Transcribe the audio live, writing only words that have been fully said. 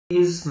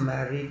Is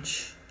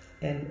marriage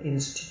an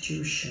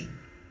institution?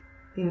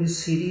 In the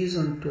series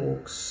on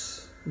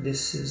talks,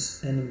 this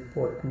is an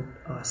important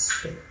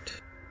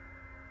aspect.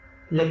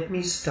 Let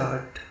me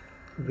start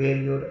where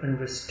your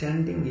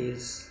understanding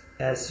is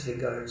as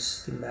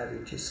regards the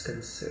marriage is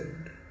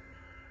concerned.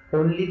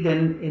 Only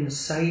then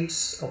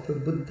insights of a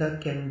Buddha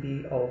can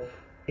be of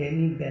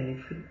any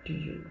benefit to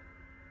you.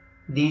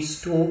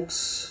 These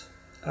talks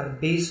are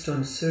based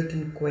on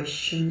certain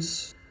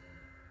questions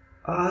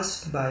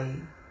asked by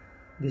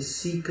the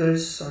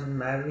seekers on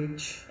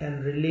marriage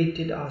and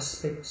related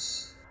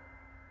aspects,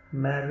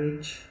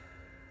 marriage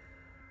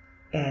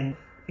and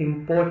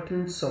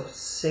importance of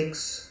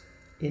sex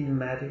in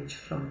marriage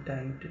from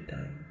time to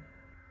time.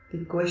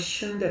 The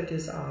question that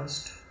is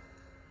asked: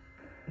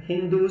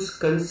 Hindus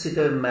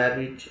consider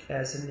marriage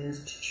as an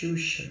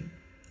institution,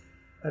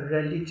 a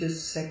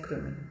religious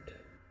sacrament,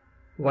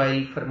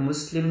 while for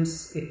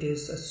Muslims it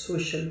is a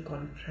social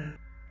contract.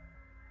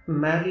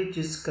 Marriage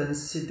is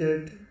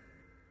considered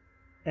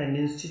an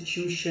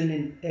institution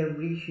in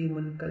every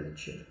human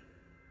culture.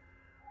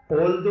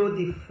 Although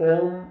the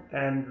form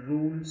and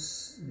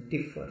rules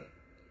differ,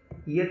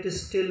 yet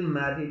still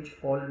marriage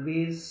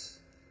always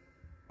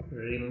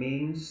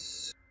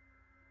remains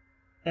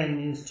an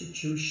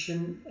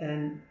institution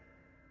and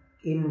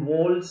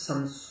involves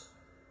some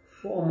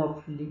form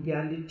of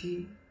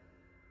legality,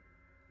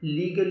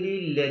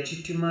 legally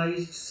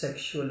legitimized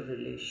sexual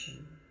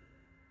relation,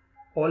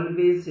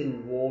 always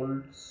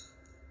involves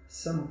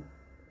some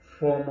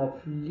form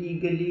of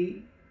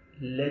legally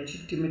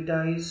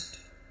legitimatized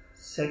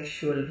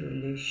sexual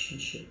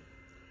relationship.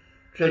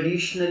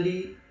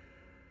 Traditionally,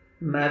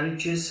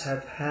 marriages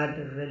have had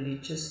a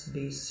religious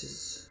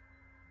basis.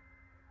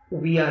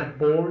 We are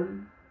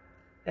born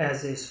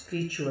as a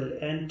spiritual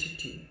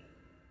entity,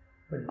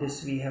 but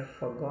this we have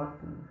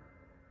forgotten.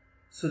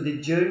 So the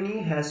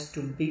journey has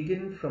to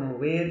begin from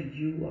where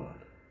you are.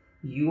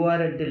 You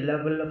are at the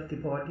level of the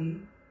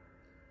body.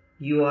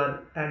 You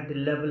are at the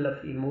level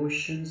of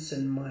emotions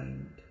and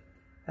mind.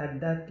 At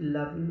that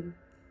level,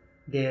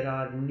 there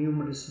are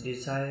numerous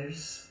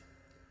desires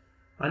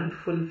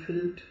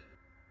unfulfilled.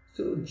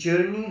 So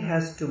journey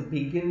has to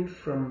begin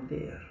from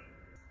there.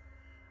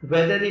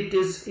 Whether it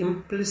is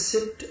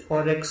implicit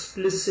or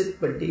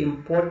explicit, but the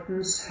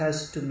importance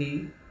has to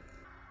be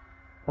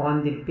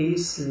on the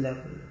base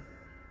level.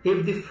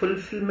 If the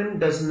fulfillment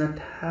does not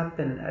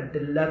happen at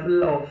the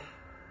level of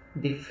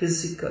the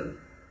physical,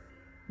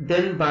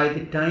 then by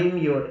the time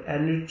your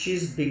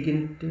energies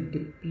begin to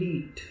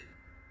deplete,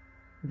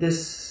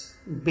 this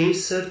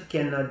baser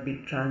cannot be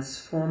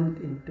transformed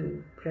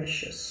into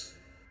precious.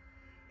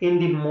 In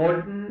the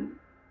modern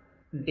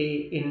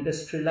day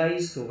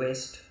industrialized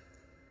West,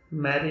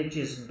 marriage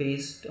is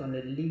based on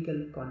a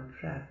legal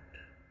contract.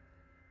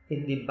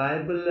 In the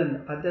Bible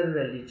and other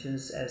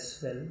religions as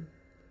well,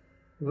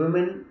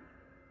 women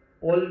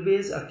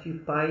always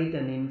occupied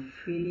an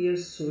inferior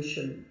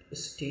social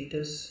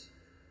status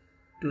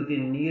to the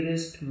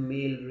nearest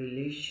male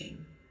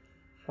relation,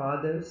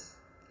 fathers,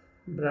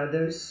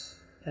 brothers,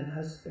 and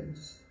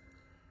husbands.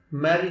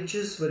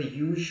 Marriages were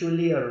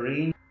usually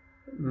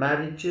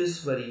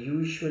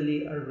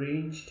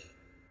arranged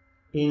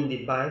in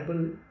the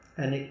Bible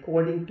and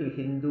according to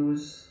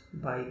Hindus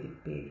by the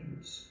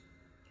parents.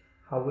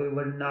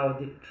 However, now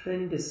the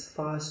trend is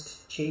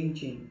fast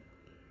changing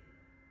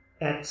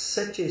at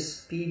such a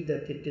speed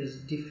that it is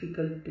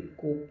difficult to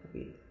cope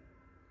with.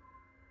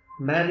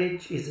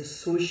 Marriage is a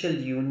social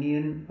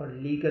union or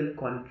legal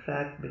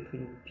contract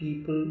between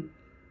people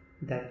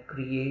that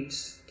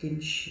creates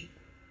kinship.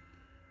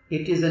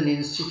 It is an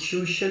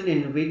institution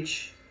in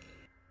which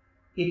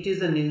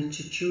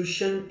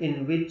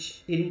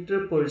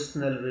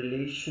interpersonal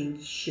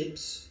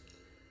relationships,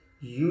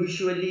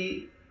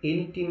 usually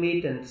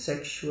intimate and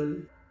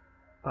sexual,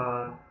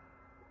 are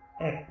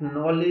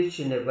acknowledged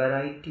in a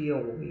variety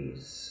of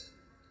ways,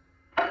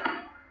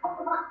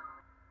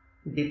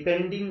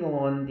 depending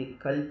on the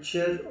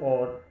culture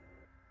or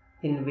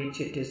in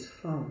which it is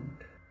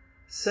found.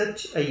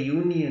 Such a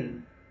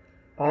union,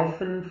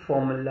 often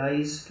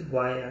formalized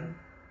via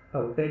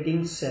a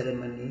wedding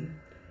ceremony,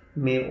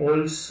 may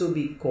also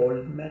be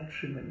called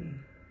matrimony.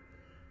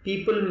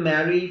 People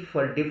marry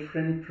for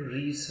different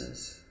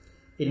reasons,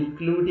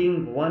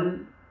 including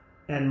one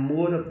and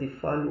more of the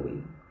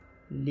following: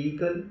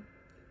 legal,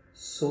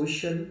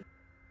 social,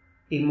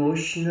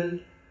 emotional,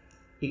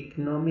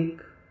 economic,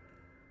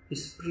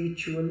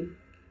 spiritual,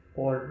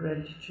 or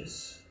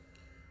religious.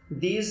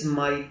 These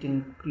might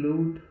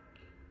include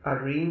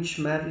arranged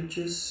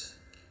marriages,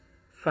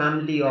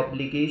 family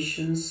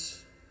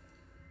obligations,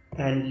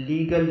 and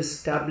legal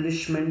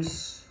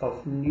establishments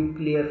of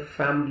nuclear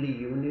family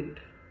unit,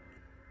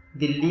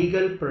 the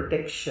legal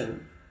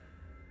protection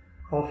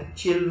of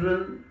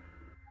children,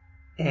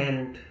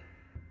 and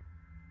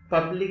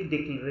public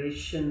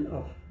declaration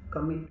of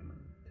commitment.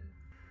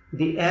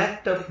 The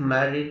act of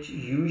marriage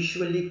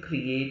usually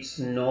creates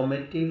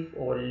normative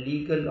or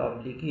legal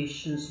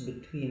obligations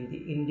between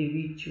the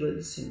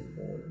individuals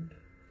involved.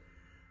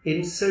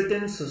 In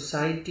certain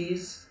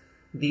societies,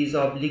 These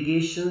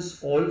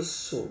obligations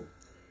also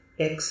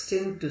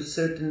extend to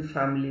certain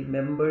family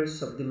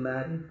members of the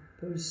married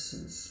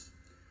persons.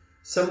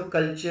 Some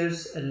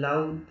cultures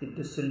allow the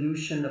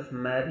dissolution of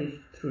marriage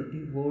through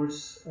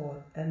divorce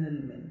or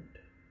annulment.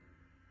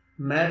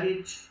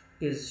 Marriage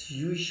is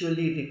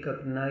usually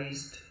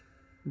recognized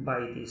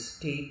by the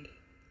state,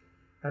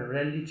 a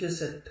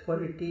religious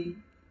authority,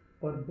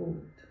 or both.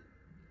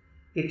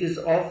 It is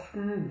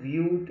often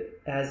viewed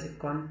as a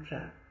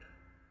contract.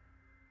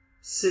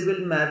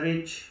 Civil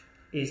marriage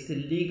is the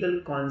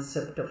legal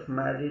concept of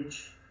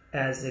marriage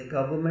as a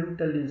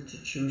governmental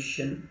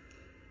institution,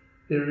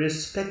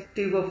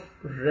 irrespective of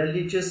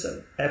religious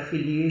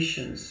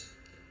affiliations,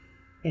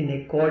 in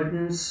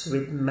accordance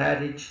with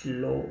marriage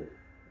law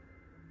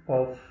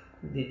of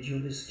the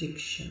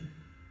jurisdiction.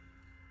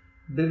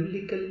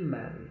 Biblical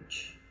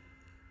marriage.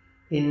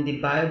 In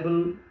the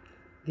Bible,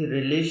 the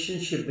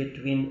relationship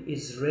between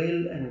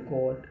Israel and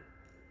God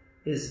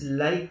is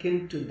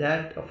likened to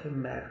that of a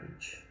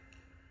marriage,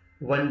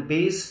 one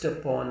based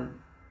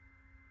upon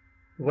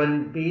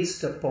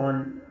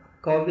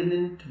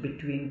covenant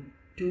between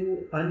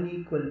two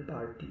unequal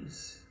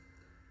parties.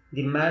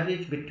 The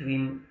marriage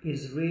between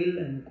Israel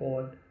and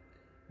God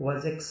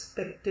was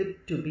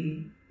expected to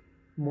be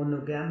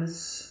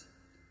monogamous,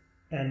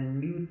 and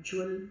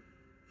mutual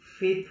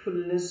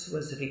faithfulness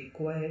was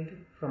required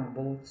from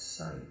both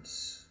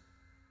sides.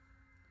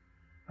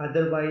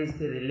 Otherwise,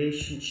 the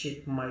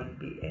relationship might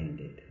be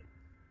ended.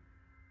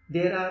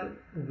 There are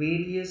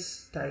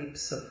various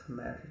types of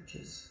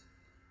marriages.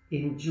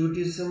 In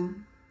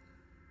Judaism,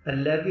 a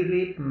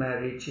levirate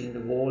marriage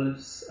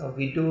involves a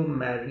widow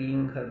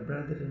marrying her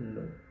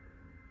brother-in-law.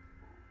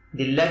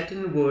 The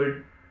Latin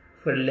word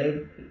for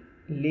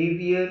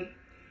levier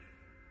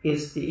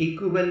is the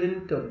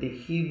equivalent of the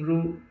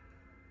Hebrew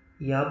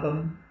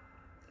yabam,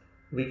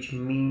 which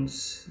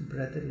means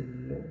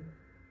brother-in-law.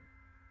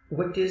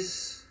 What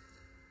is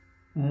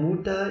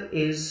muta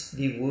is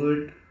the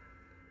word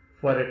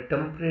for a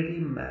temporary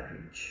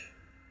marriage.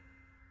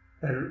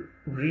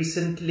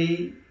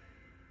 Recently,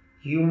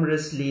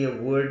 humorously, a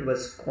word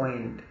was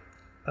coined,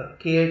 a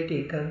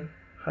caretaker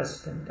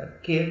husband, a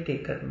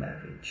caretaker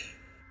marriage.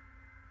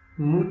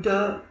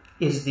 Muta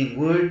is the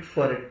word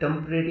for a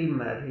temporary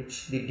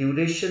marriage, the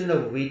duration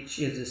of which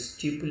is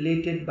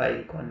stipulated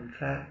by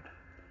contract.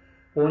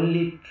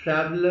 Only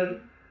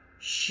traveler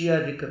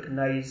Shia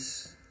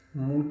recognize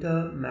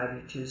muta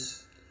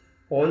marriages,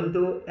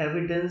 although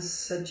evidence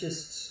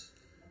suggests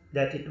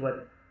that it was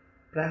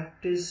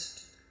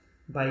practiced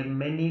by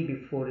many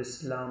before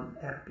Islam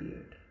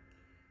appeared.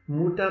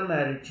 Muta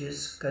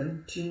marriages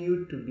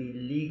continue to be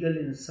legal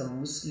in some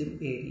Muslim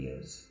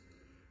areas,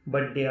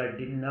 but they are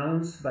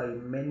denounced by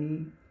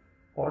many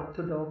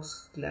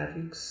Orthodox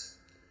clerics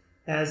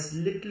as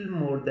little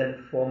more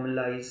than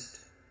formalized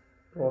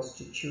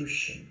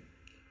prostitution.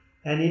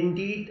 And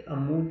indeed, a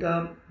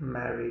muta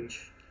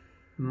marriage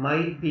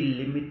might be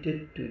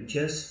limited to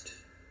just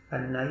a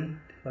night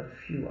or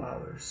few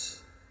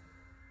hours.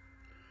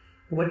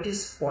 What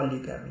is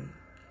polygamy?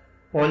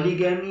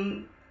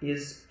 Polygamy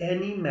is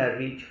any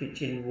marriage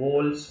which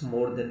involves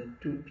more than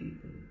two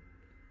people.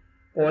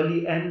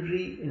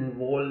 Polyandry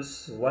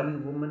involves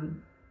one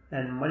woman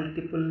and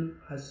multiple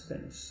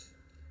husbands,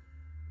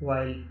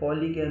 while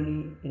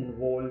polygamy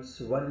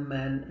involves one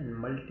man and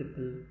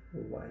multiple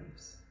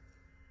wives.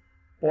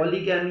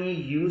 Polygamy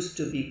used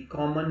to be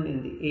common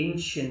in the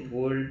ancient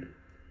world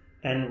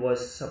and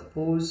was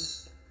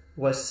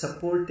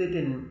supported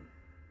in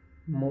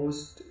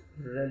most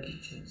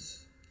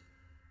religions.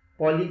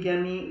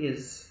 Polygamy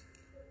is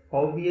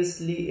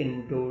obviously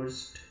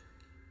endorsed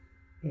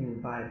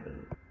in Bible,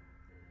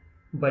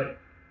 but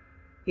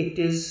it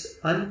is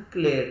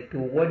unclear to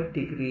what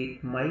degree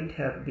it might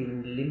have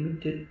been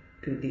limited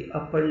to the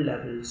upper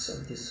levels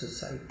of the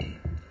society.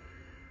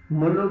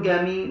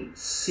 Monogamy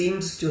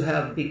seems to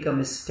have become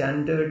a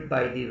standard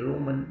by the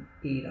Roman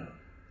era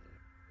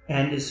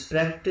and is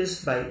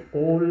practiced by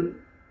all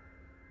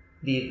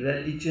the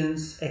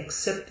religions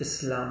except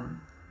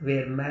Islam,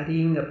 where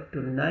marrying up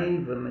to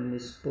 9 women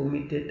is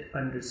permitted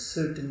under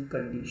certain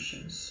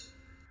conditions.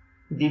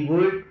 The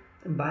word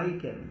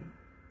bigamy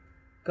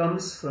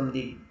comes from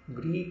the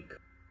Greek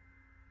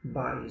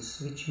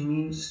bais, which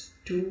means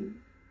two,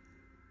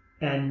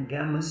 and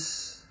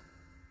gamos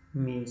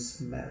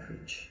means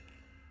marriage.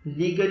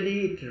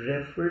 Legally, it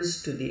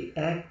refers to the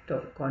act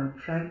of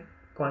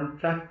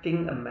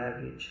contracting a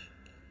marriage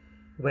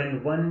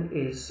when one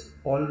is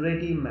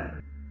already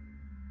married.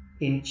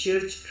 In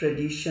church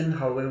tradition,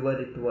 however,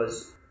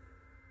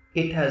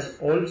 it has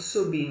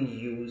also been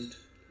used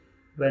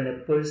when a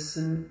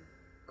person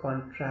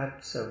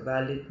contracts a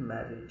valid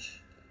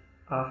marriage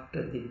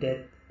after the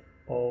death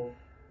of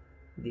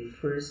the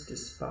first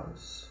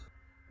spouse.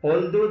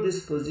 Although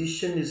this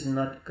position is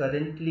not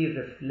currently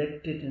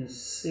reflected in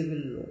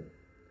civil law,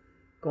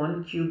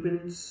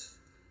 concubines,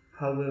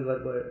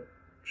 however, were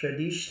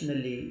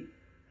traditionally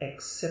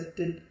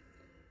accepted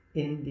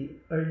in the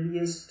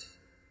earliest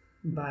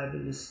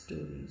Bible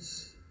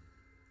stories.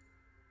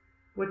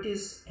 What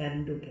is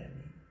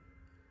endogamy?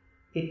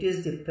 It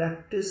is the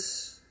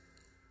practice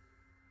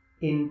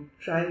in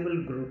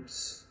tribal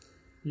groups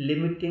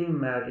limiting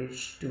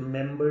marriage to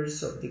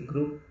members of the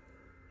group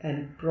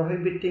and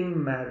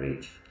prohibiting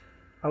marriage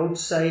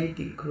outside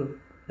the group,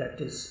 that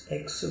is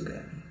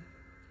exogamy.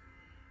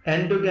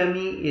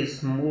 Endogamy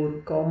is more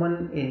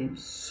common in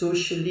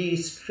socially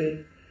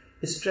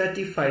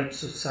stratified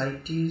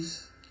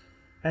societies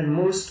and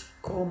most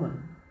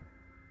common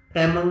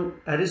among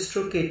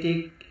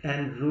aristocratic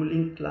and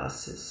ruling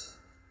classes.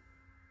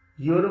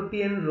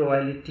 European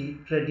royalty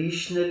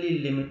traditionally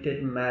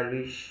limited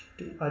marriage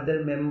to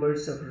other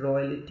members of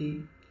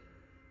royalty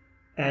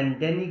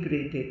and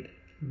denigrated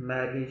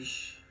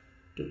marriage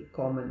to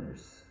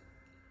commoners,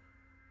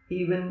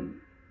 even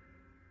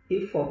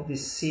if of the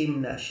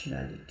same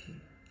nationality.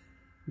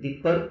 The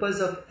purpose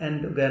of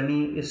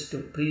endogamy is to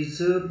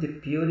preserve the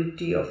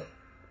purity of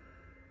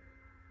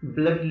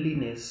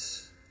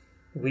bloodliness,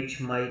 which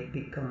might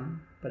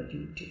become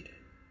polluted.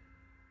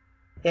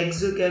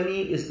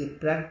 Exogamy is the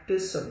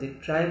practice of the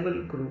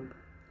tribal group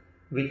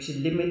which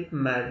limit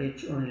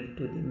marriage only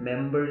to the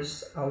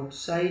members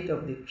outside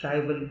of the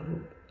tribal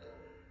group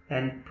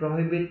and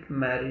prohibit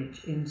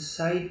marriage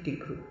inside the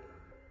group.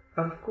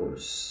 Of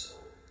course,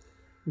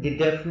 the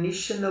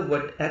definition of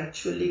what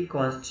actually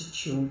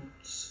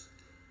constitutes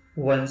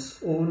one's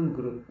own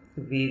group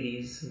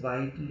varies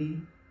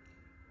widely,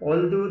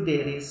 although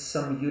there is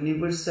some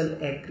universal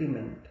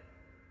agreement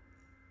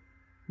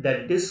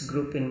that this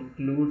group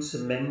includes a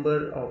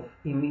member of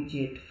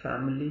immediate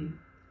family,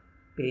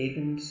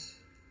 parents,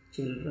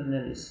 children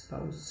and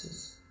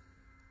spouses.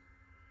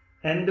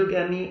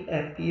 Endogamy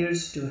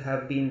appears to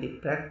have been the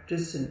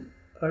practice in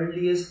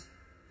earliest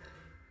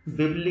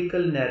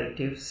biblical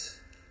narratives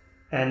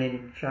and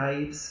in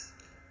tribes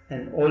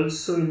and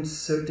also in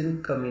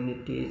certain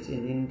communities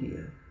in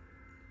India.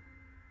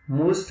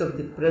 Most of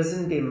the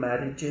present-day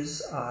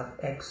marriages are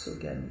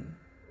exogamy.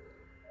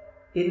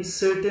 In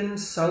certain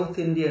South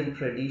Indian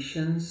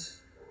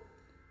traditions,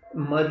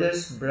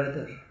 mother's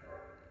brother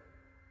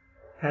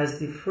has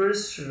the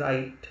first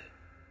right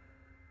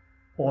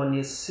on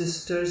his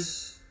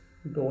sister's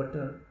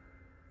daughter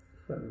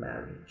for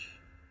marriage.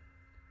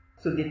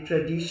 So the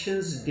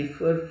traditions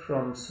differ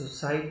from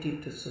society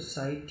to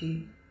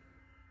society.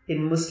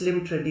 In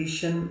Muslim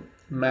tradition,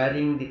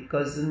 marrying the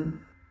cousin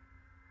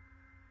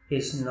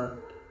is not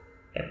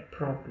a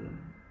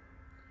problem.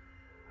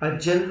 A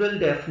general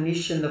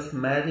definition of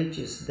marriage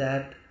is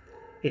that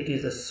it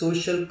is a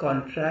social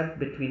contract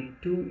between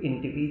two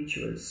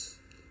individuals.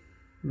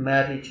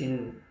 Marriage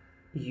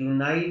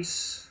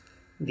unites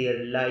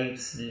their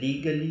lives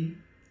legally,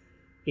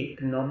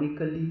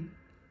 economically,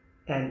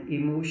 and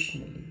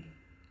emotionally.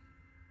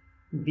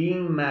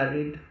 Being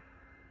married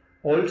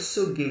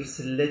also gives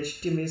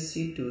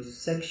legitimacy to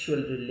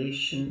sexual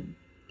relation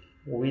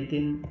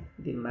within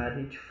the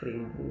marriage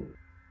framework.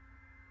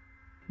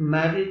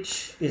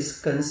 Marriage is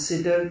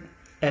considered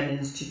an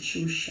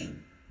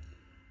institution.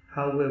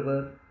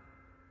 However,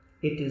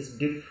 it is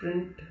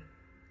different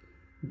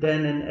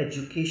than an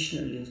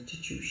educational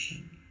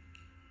institution.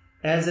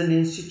 As an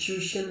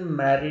institution,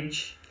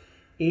 marriage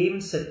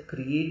aims at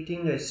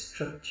creating a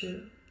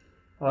structure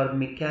or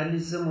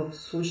mechanism of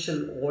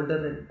social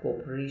order and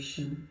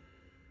cooperation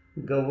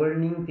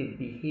governing the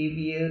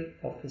behavior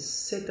of a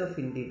set of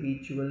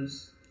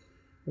individuals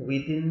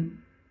within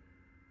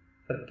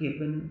a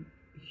given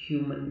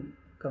human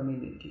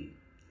community.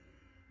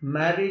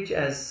 Marriage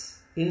as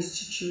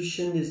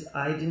institution is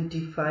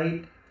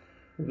identified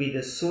with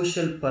a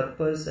social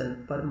purpose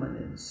and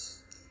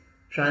permanence,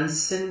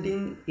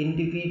 transcending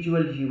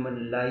individual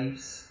human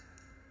lives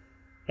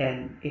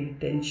and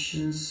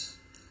intentions,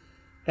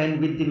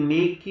 and with the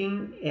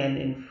making and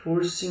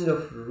enforcing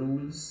of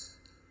rules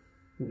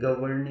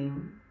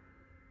governing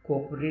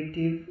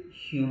cooperative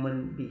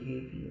human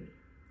behavior.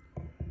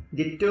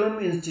 The term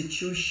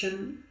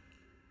institution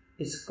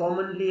is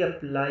commonly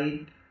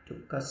applied to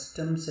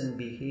customs and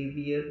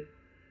behavior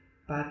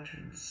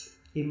patterns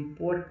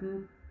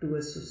important to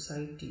a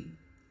society,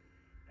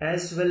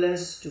 as well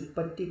as to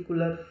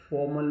particular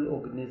formal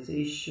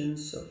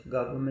organizations of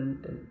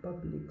government and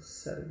public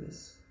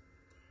service.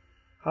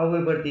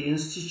 However, the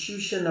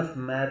institution of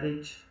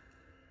marriage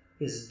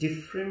is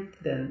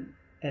different than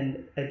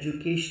an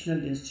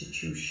educational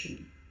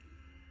institution.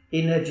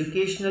 In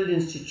educational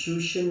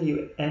institution,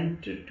 you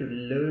enter to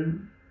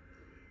learn,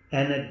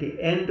 and at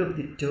the end of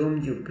the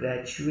term you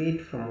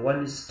graduate from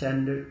one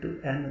standard to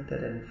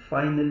another, and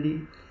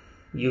finally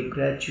you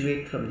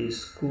graduate from the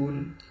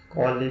school,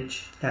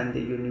 college and the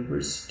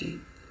university.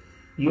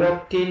 You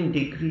obtain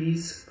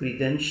degrees,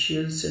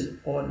 credentials and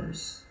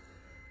honors.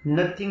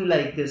 Nothing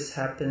like this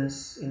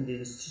happens in the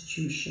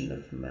institution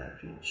of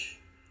marriage.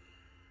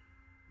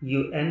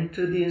 You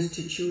enter the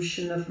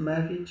institution of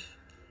marriage,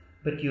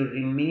 but you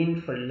remain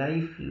for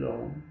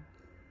lifelong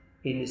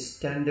in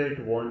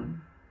standard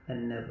 1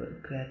 and never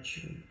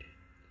graduate.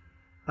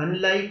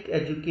 Unlike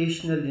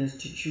educational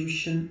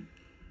institution,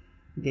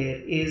 there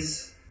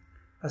is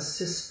a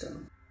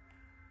system.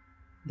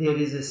 There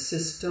is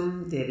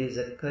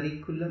a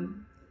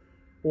curriculum,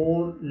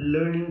 or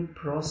learning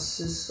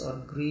process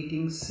or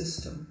grading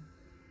system.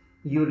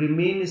 You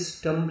remain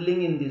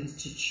stumbling in the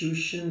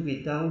institution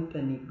without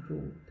any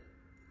growth.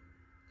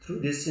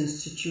 Through this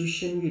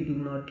institution, you do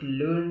not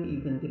learn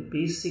even the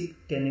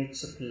basic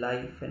tenets of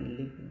life and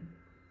living.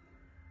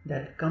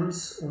 That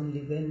comes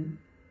only when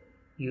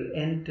you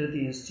enter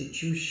the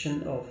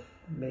institution of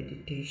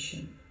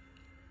meditation.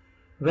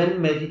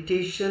 When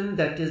meditation,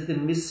 that is the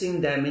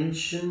missing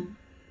dimension,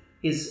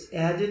 is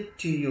added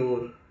to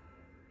your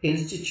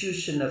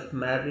institution of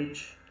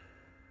marriage,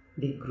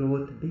 the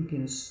growth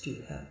begins to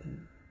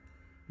happen.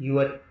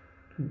 You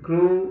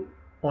grow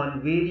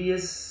on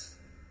various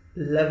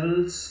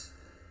levels.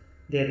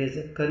 There is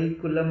a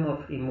curriculum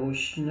of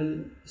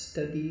emotional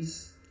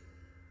studies,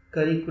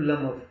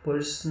 curriculum of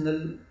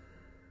personal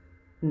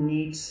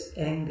needs,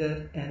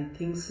 anger, and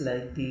things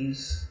like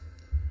these.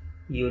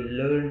 You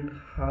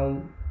learn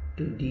how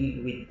to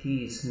deal with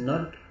these,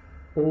 not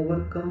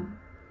overcome,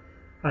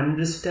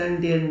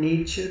 understand their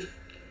nature.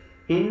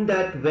 In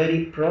that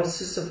very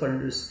process of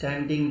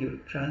understanding, you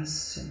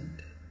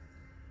transcend.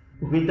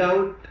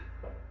 Without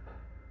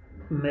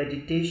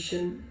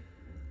meditation,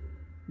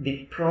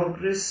 the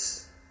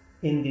progress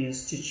in the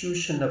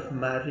institution of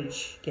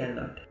marriage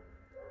cannot.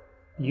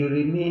 You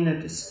remain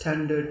at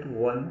standard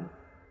 1.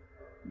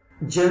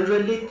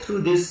 Generally,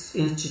 through this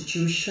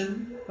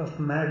institution of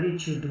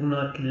marriage, you do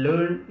not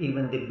learn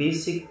even the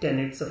basic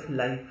tenets of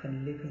life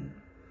and living.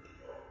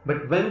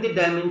 But when the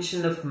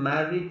dimension of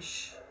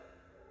marriage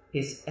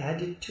is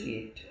added to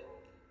it,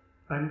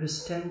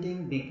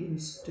 understanding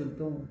begins to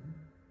dawn.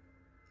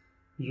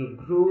 You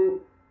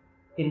grow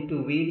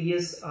into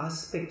various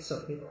aspects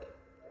of it: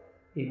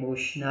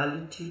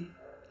 emotionality,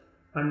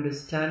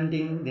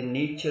 understanding the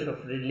nature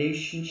of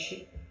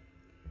relationship.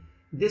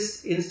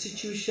 This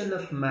institution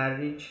of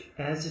marriage,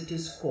 as it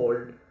is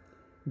called,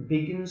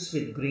 begins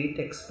with great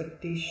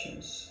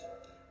expectations,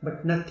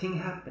 but nothing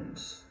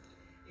happens.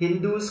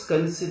 Hindus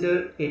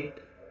consider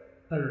it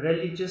a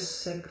religious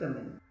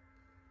sacrament.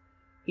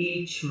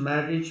 Each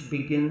marriage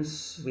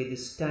begins with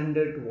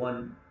standard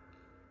 1,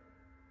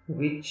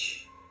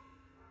 which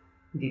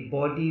the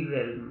body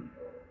realm,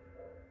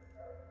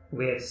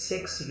 where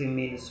sex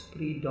remains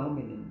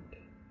predominant.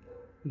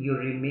 You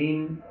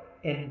remain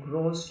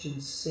engrossed in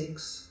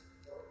sex,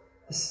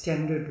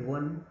 standard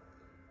 1,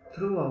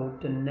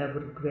 throughout and never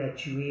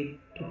graduate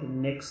to the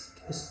next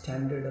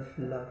standard of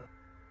love.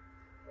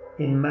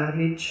 In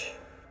marriage,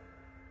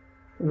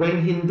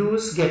 when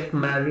Hindus get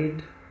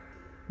married,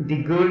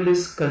 the girl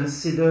is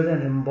considered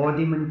an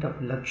embodiment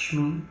of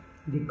Lakshmi,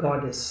 the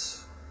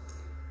goddess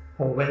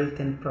of wealth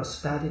and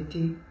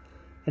prosperity,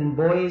 and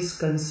boy is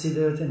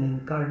considered an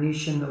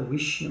incarnation of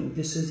Vishnu.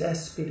 This is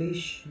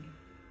aspiration.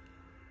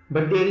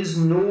 But there is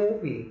no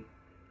way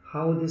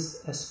how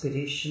this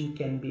aspiration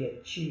can be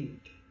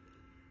achieved.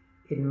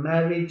 In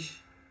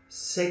marriage,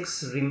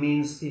 sex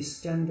remains the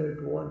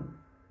standard 1.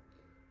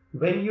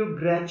 When you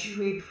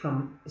graduate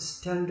from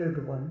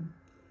standard 1,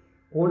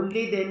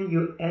 only then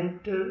you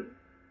enter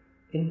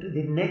into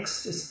the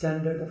next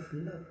standard of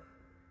love.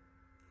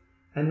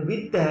 And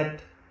with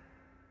that,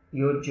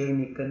 your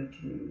journey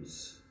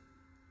continues.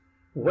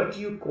 What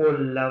you call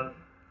love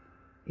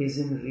is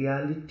in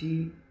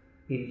reality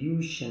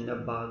illusion, a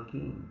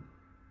bargain.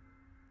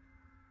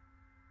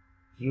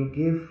 You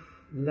give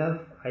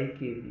love, I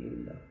give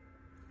you love.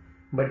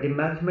 But the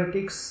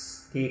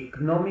mathematics, the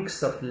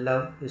economics of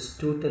love is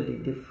totally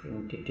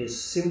different. It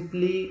is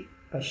simply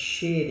a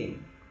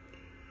sharing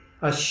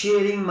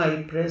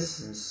my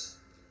presence.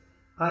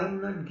 I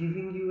am not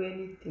giving you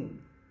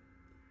anything.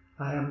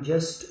 I am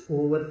just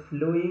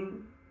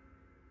overflowing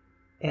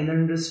an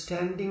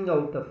understanding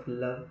out of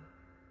love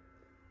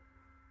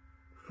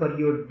for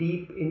your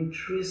deep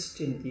interest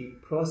in the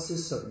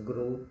process of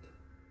growth.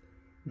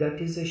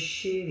 That is a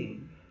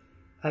sharing.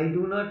 I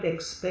do not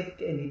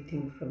expect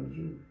anything from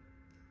you.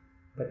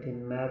 But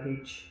in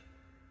marriage,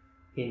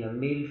 in a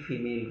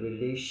male-female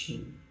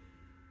relation,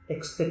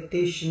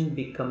 expectation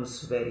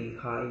becomes very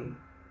high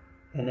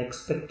and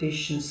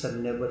expectations are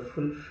never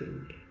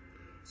fulfilled.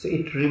 So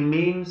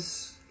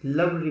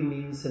love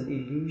remains an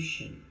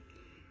illusion.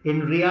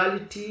 In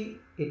reality,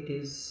 it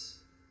is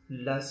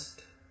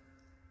lust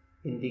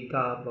in the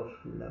garb of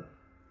love.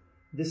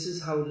 This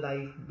is how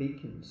life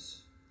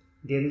begins.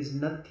 There is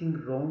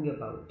nothing wrong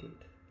about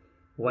it.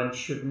 One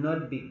should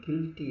not be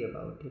guilty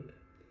about it.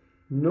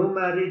 No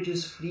marriage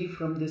is free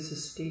from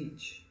this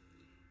stage.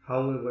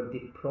 However,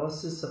 the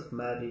process of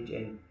marriage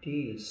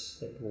entails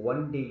that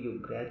one day you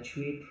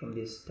graduate from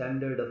the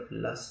standard of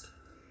lust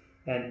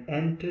and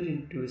enter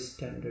into a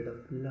standard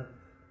of love.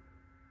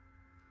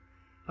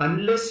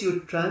 Unless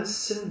you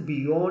transcend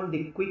beyond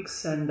the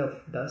quicksand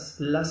of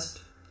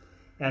lust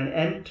and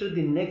enter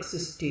the next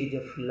stage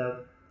of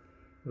love,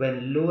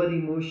 when lower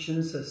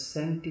emotions are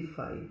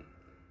sanctified,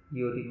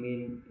 you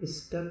remain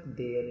stuck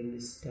there in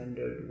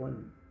standard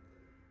 1.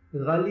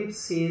 Ghalib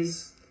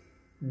says,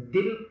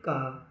 Dil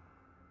ka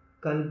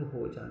kalb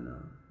ho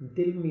jana.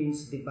 Dil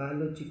means the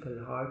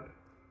biological heart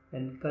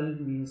and kalb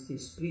means the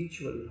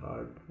spiritual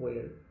heart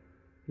where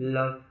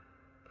love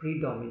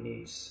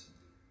predominates.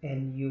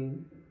 and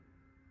you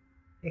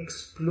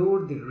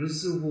explore the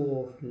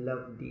reservoir of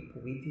love deep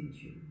within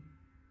you.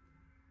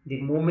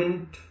 The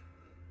moment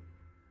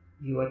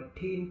you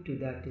attain to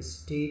that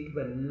state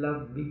when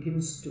love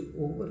begins to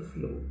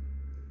overflow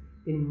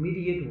in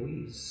myriad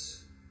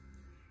ways.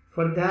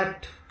 For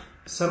that,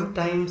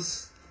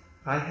 sometimes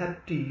I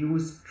have to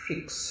use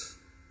tricks.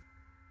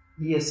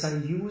 Yes, I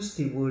use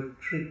the word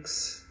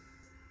tricks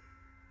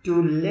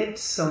to let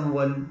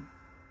someone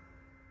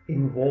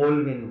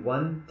involve in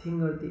one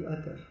thing or the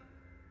other.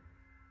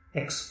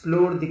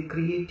 Explore the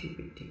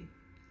creativity.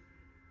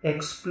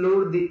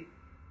 Explore the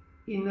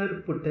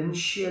inner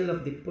potential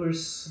of the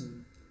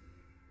person.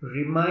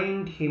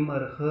 Remind him or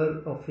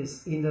her of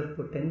his inner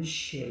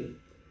potential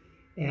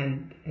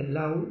and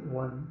allow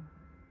one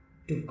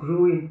to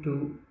grow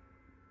into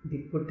the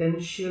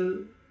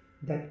potential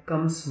that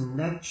comes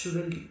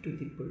naturally to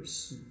the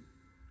person.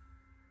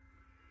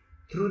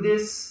 Through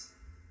this,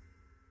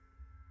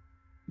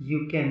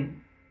 you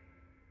can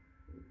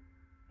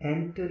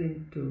enter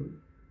into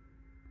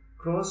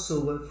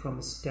crossover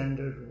from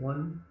standard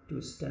 1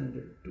 to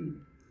standard 2.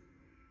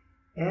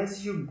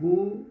 As you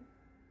go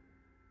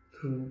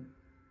through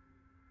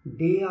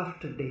day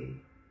after day,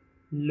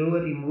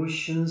 lower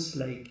emotions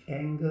like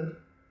anger,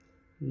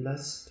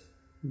 lust,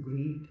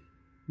 greed,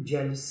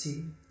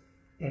 jealousy,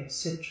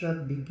 etc.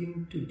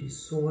 begin to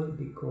dissolve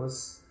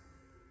because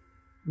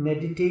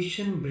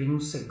meditation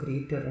brings a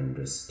greater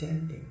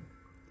understanding.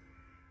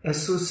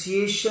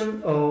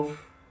 Association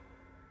of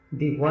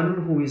the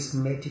one who is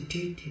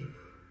meditative,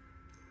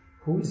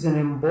 who is an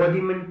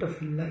embodiment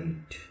of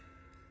light,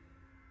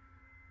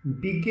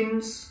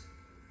 begins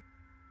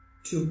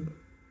to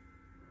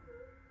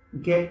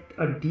get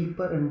a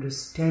deeper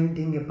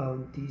understanding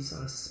about these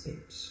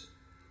aspects.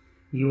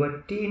 You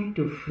attain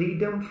to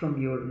freedom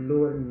from your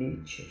lower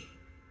nature.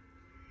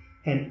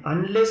 And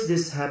unless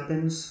this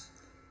happens,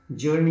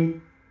 journey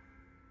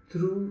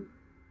through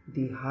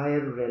the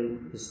higher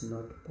realm is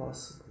not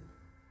possible.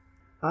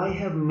 I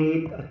have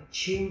made a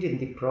change in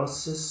the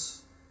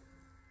process.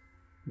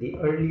 The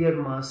earlier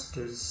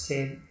masters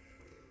said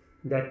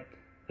that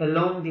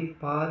along the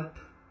path,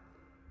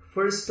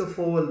 first of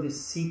all, the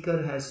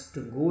seeker has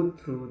to go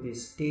through the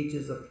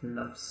stages of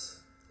nafs,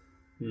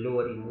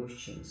 lower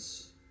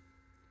emotions.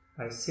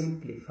 I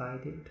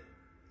simplified it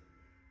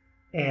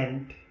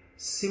and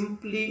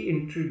simply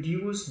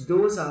introduced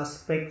those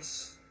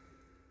aspects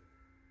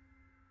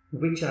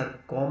which are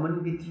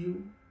common with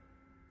you,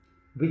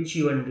 which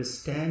you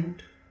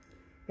understand,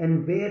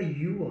 and where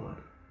you are.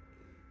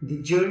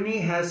 The journey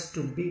has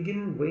to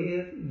begin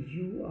where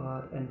you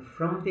are, and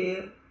from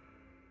there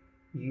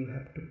you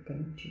have to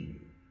continue.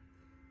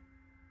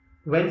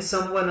 When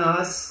someone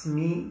asks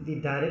me the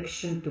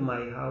direction to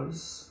my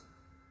house,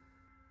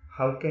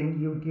 how can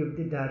you give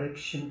the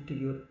direction to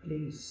your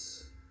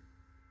place?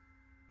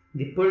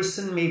 The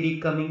person may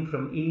be coming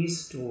from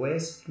east,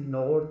 west,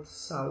 north,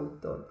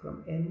 south, or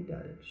from any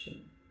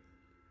direction.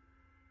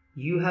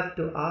 You have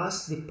to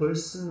ask the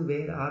person,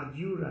 where are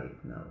you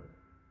right now?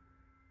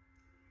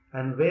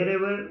 And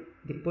wherever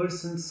the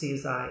person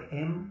says, I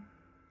am,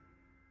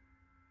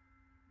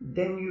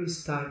 then you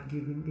start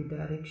giving the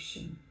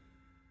direction.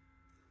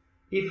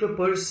 If a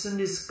person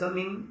is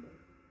coming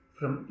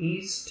from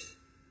east,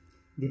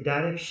 the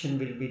direction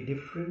will be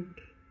different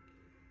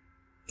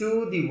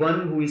to the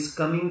one who is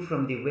coming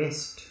from the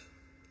west.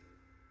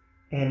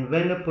 And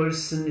when a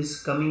person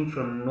is coming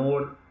from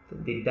north,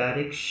 the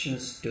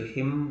directions to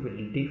him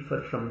will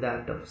differ from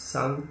that of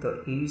south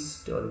or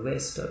east or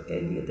west or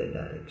any other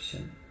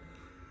direction.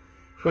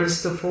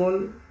 First of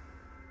all,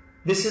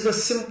 this is a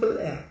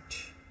simple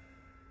act.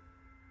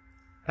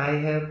 I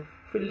have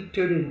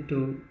filtered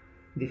into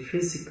the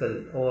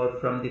physical or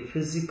from the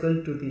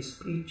physical to the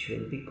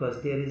spiritual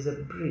because there is a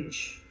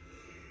bridge.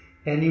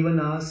 Anyone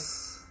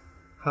asks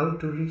how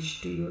to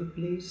reach to your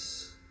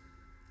place?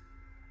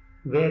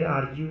 Where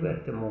are you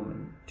at the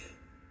moment?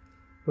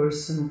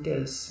 Person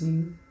tells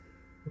me,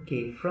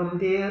 okay, from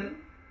there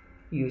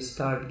you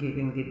start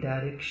giving the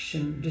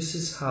direction. This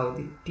is how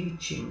the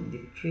teaching,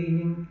 the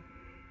training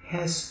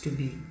has to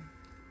be.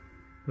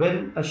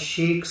 When a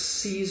sheikh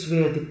sees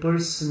where the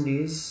person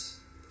is,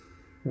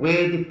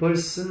 where the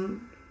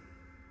person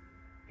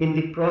in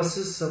the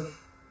process of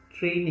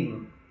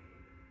training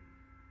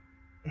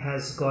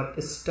has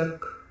got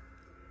stuck,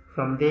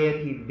 from there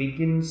he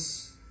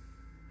begins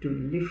to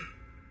lift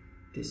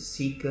the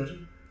seeker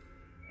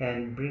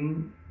and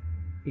bring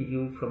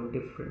you from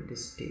different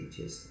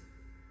stages.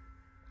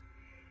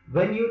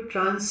 When you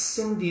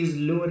transcend these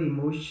lower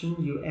emotions,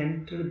 you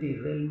enter the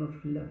realm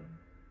of love.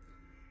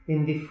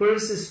 In the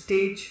first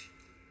stage,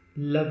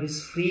 love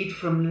is freed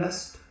from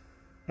lust,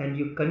 and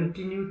you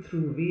continue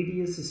through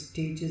various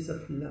stages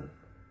of love.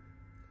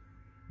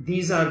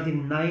 These are the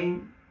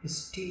 9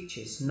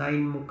 stages,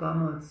 9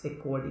 muqamats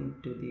according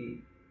to the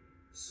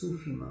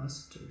Sufi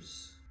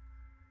masters.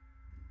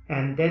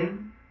 And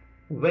then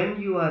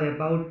when you are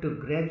about to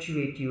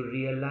graduate, you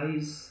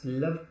realize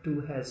love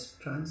too has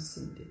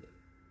transcended.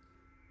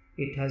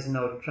 It has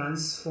now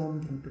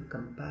transformed into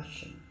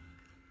compassion.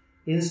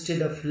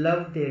 Instead of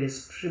love, there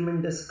is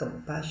tremendous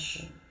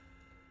compassion.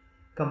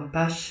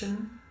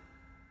 Compassion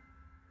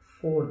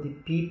for the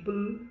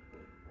people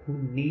who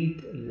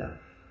need love,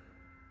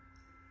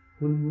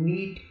 who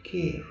need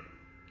care.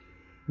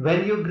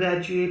 When you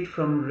graduate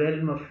from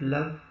realm of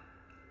love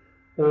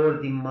or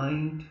the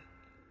mind,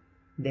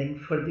 then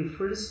for the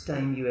first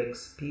time you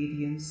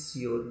experience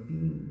your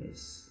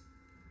beingness,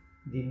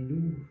 the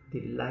nur,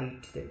 the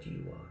light that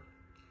you are.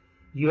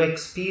 You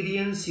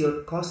experience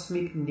your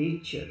cosmic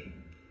nature.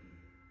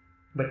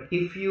 But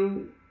if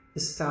you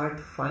start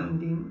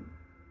finding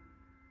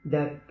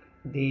that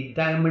the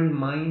diamond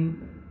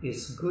mine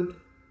is good,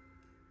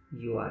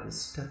 you are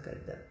stuck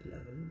at that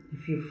level.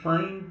 If you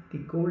find the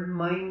gold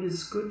mine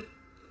is good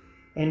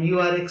and you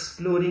are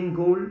exploring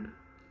gold,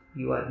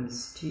 you are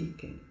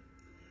mistaken.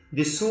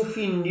 The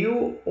Sufi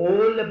knew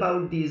all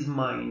about these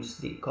mines,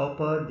 the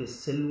copper, the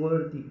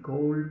silver, the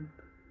gold,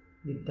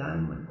 the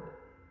diamond.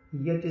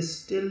 Yet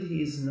still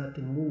he is not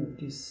moved.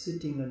 He is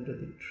sitting under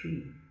the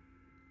tree.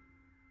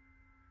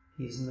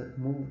 He is not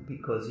moved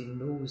because he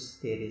knows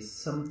there is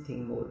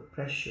something more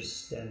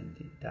precious than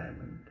the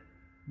diamond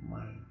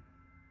mine.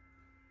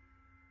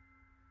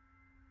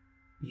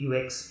 You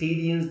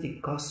experience the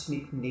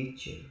cosmic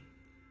nature.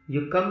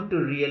 You come to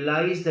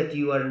realize that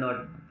you are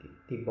not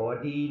the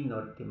body,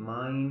 not the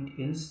mind.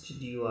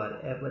 Instead, you are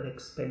ever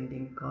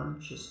expanding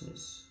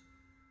consciousness.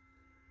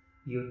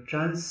 You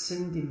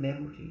transcend the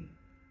memory,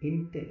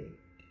 intellect,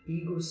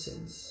 ego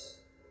sense,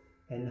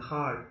 and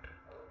heart,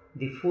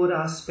 the four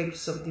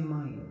aspects of the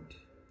mind.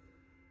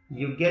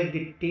 You get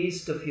the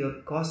taste of your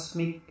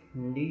cosmic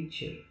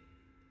nature.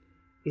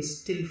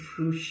 Still,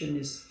 fruition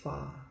is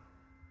far.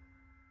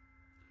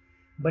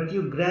 But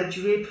you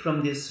graduate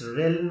from this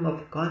realm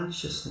of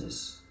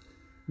consciousness.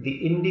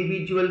 The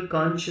individual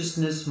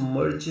consciousness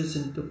merges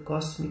into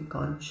cosmic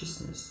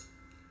consciousness.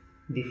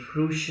 The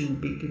fruition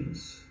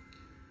begins.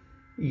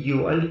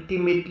 You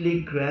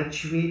ultimately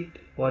graduate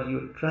or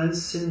you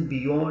transcend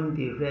beyond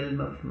the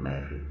realm of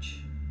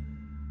marriage.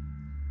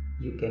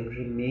 You can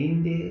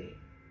remain there,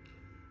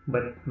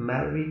 but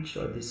marriage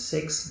or the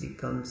sex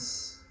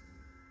becomes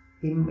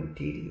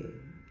immaterial.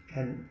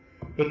 And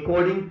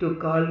according to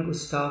Carl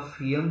Gustav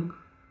Jung,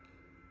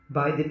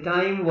 by the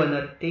time one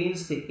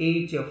attains the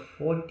age of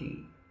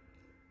 40,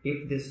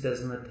 if this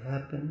does not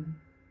happen,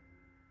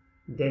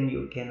 then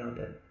you cannot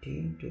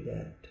attain to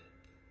that.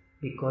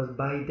 Because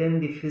by then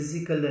the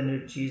physical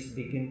energies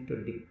begin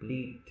to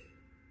deplete.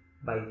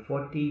 By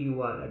 40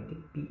 you are at the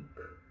peak.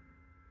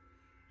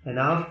 And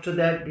after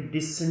that the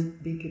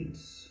descent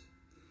begins.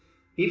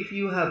 If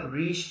you have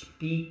reached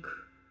peak,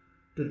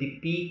 to the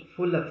peak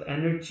full of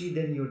energy,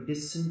 then your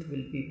descent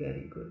will be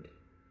very good.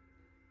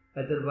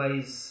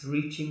 Otherwise,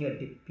 reaching at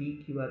the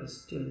peak, you are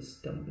still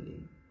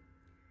stumbling.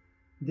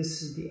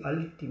 This is the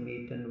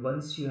ultimate, and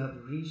once you have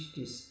reached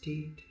this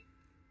state,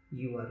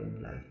 you are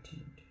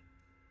enlightened.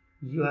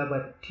 You have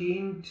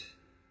attained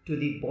to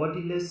the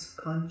bodiless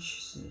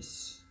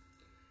consciousness.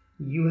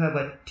 You have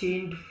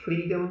attained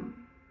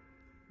freedom,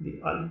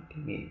 the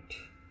ultimate.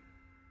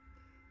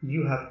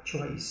 You have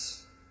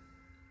choice.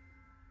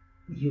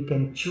 You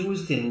can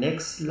choose the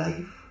next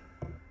life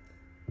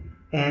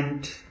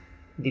and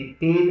the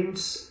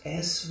parents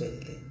as well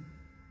then.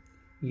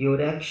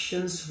 Your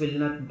actions will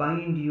not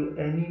bind you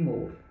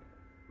anymore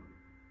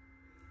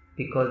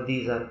because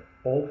these are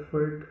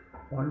offered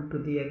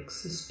onto the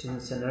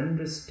existence.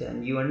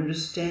 And you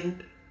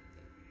understand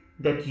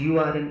that you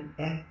are an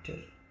actor.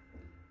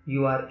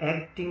 You are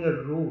acting a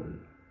role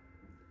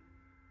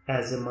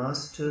as a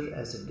master,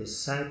 as a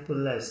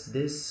disciple, as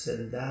this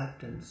and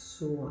that, and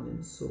so on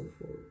and so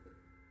forth.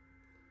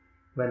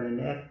 When an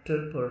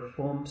actor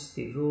performs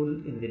the role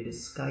in the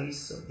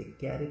disguise of the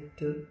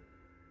character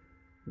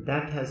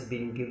that has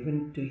been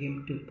given to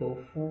him to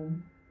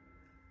perform,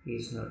 he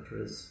is not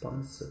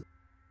responsible.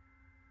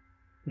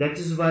 That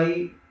is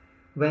why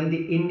when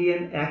the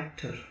Indian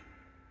actor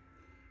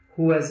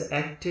who has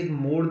acted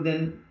more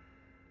than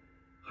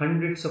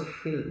hundreds of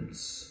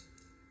films,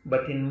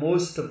 but in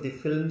most of the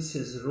films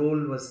his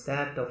role was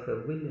that of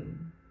a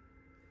villain,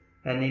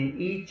 and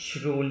in each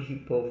role he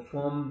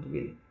performed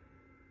with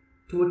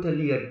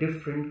totally a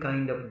different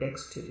kind of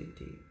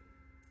dexterity.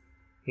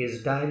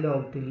 His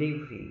dialogue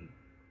delivery,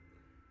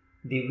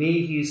 the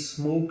way he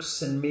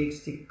smokes and makes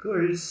the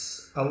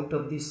curls out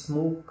of the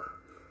smoke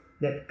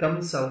that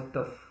comes out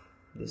of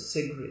the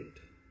cigarette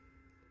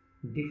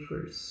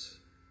differs.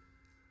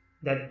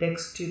 That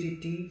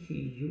dexterity he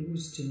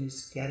used in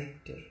his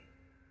character,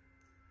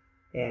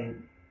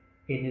 and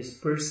in his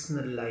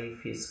personal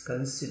life is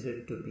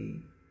considered to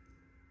be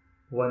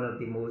one of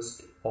the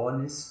most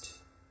honest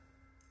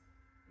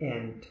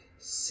and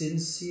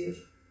sincere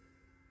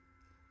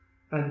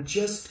and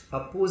just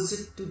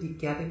opposite to the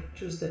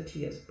characters that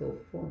he has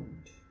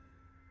performed.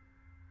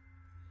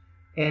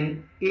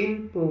 And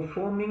in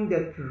performing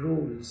that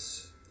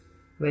roles,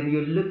 when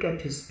you look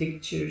at his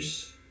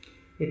pictures,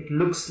 it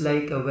looks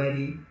like a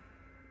very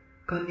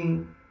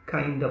cunning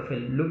kind of a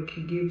look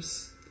he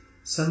gives.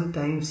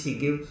 Sometimes he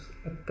gives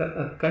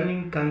a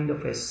cunning kind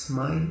of a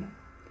smile,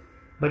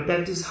 But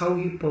that is how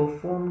he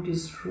performed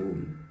his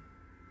role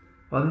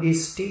on the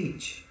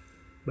stage.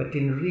 But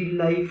in real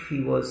life,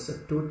 he was a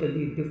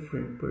totally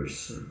different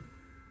person.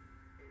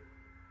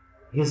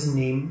 His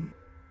name,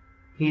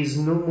 he is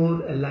no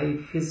more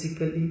alive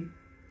physically.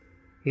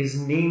 His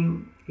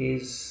name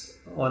is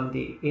on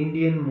the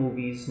Indian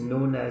movies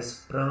known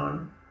as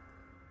Pran.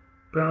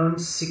 Pran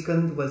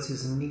Sikand was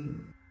his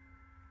name.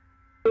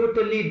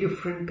 Totally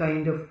different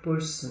kind of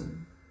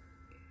person.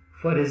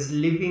 For his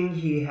living,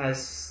 he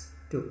has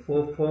to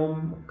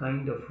perform a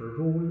kind of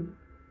role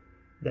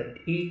that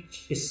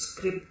each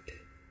script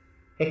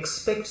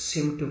expects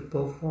him to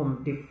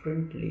perform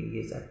differently.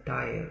 His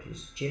attire,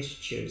 his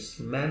gestures,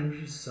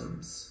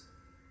 mannerisms,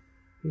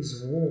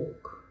 his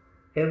walk,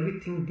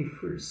 everything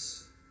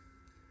differs.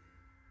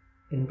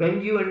 And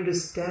when you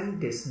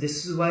understand this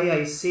is why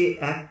I say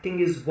acting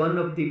is one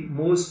of the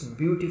most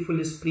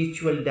beautiful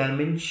spiritual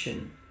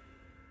dimensions.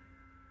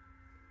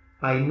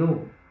 I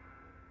know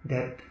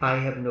that I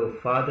have no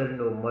father,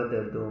 no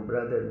mother, no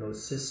brother, no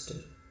sister,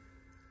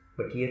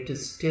 but yet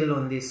still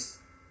on this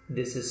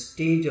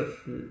stage of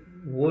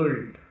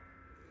world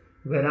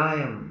where I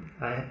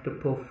have to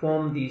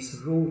perform these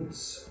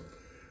roles,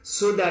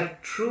 so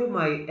that through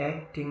my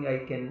acting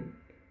I can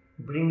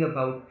bring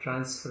about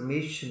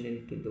transformation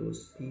into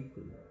those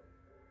people.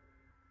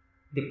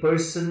 The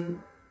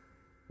person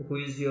who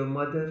is your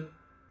mother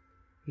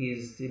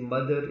is the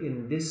mother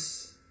in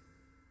this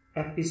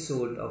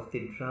episode of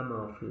the drama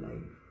of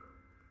life.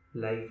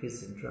 Life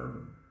is a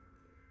drama.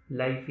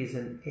 Life is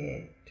an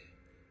act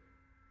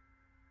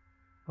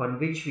on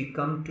which we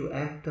come to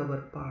act our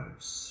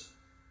parts.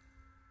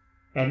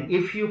 And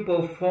if you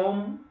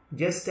perform,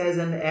 just as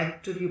an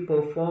actor, you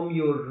perform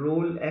your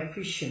role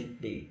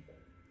efficiently,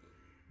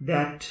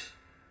 that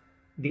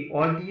the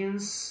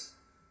audience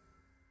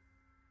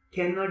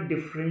cannot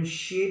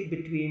differentiate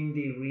between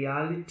the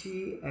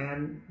reality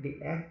and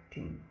the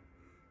acting.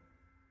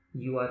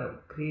 You are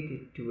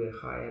upgraded to a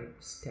higher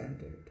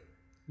standard.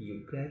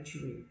 You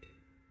graduate.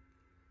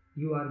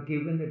 You are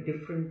given a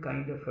different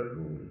kind of a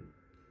role.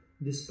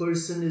 This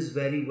person is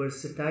very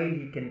versatile.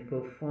 He can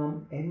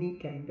perform any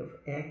kind of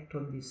act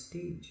on the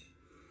stage.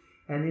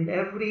 And in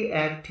every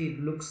act, it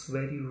looks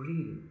very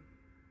real.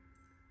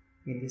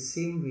 In the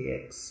same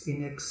way,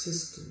 in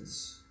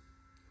existence,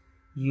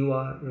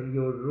 your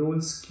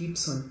roles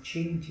keeps on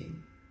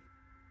changing.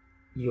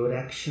 Your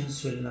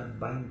actions will not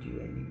bind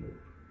you anymore.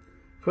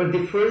 For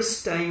the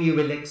first time, you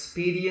will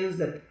experience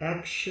that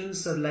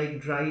actions are like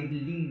dried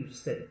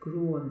leaves that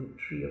grow on the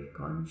tree of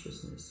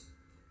consciousness.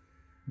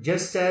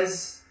 Just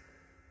as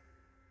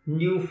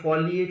new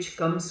foliage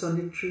comes on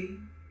a tree,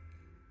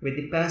 with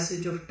the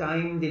passage of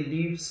time, the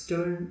leaves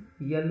turn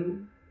yellow.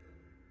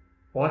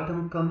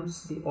 Autumn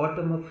comes, the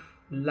autumn of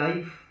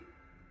life.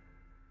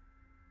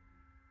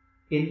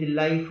 In the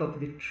life of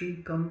the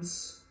tree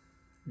comes,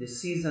 the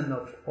season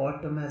of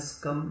autumn has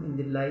come in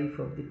the life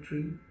of the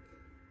tree.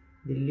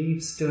 The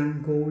leaves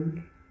turn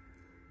gold,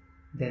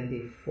 then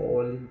they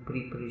fall in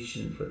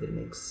preparation for the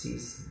next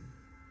season.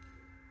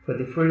 For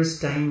the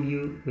first time,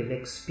 you will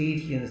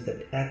experience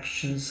that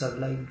actions are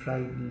like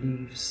dried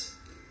leaves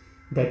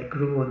that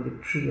grow on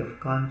the tree of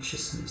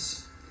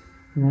consciousness.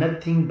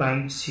 Nothing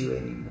binds you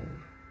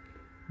anymore.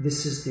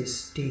 This is the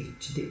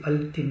stage, the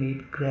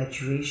ultimate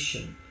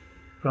graduation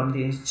from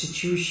the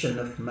institution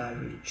of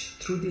marriage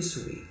through this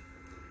way,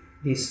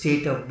 the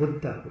state of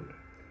Buddhahood.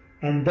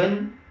 And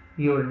then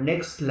your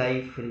next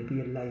life will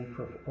be a life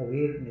of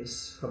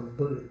awareness from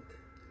birth,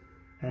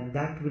 and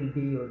that will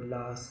be your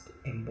last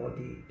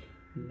embodied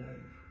life.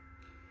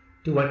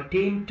 To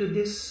attain to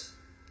this,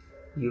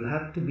 you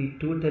have to be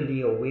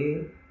totally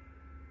aware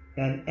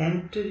and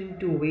enter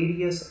into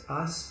various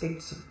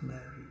aspects of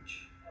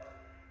marriage.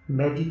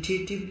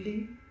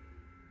 Meditatively,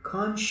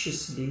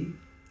 consciously,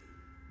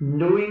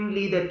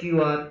 knowingly that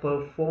you are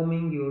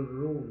performing your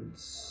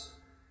roles.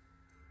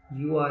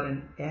 You are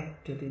an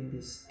actor in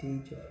this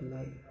stage of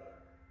life.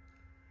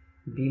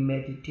 Be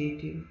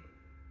meditative.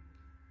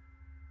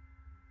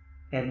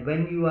 And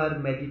when you are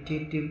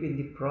meditative in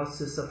the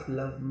process of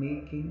love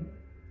making,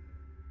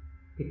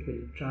 it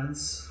will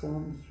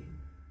transform you.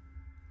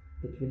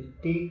 It will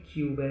take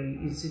you very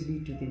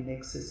easily to the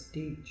next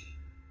stage.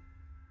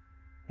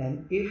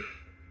 And if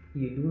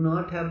you do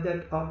not have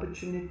that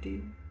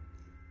opportunity,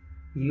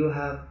 you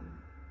have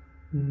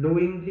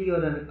knowingly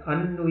or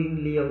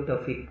unknowingly, out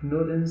of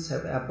ignorance,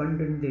 have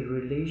abandoned the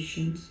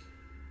relations.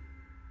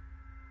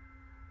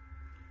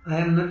 I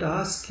am not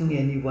asking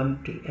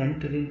anyone to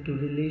enter into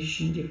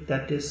relationship.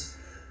 That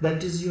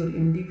is your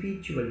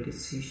individual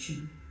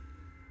decision.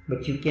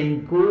 But you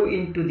can go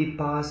into the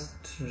past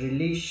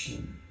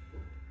relation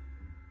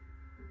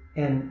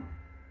and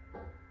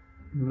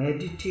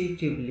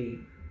meditatively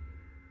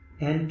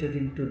enter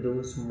into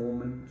those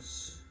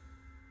moments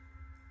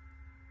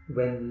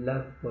when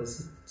love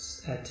was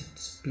at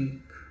its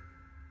peak.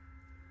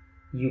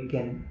 You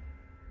can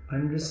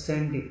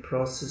understand the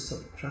process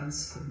of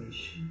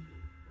transformation.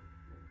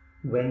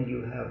 When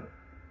you have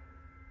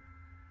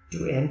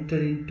to enter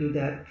into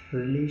that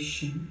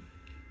relation,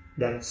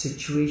 that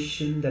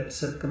situation, that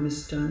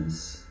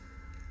circumstance,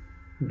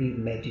 be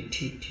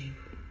meditative.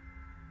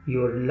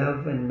 Your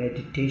love and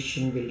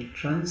meditation will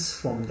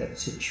transform that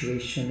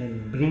situation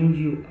and bring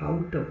you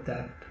out of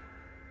that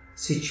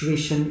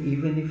situation,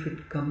 even if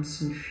it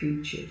comes in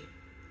future.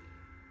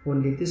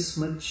 Only this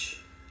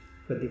much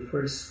for the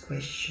first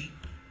question.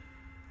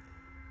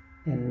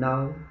 And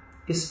now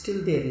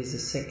still there is a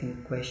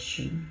second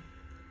question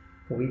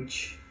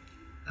which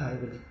I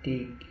will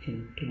take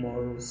in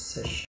tomorrow's session.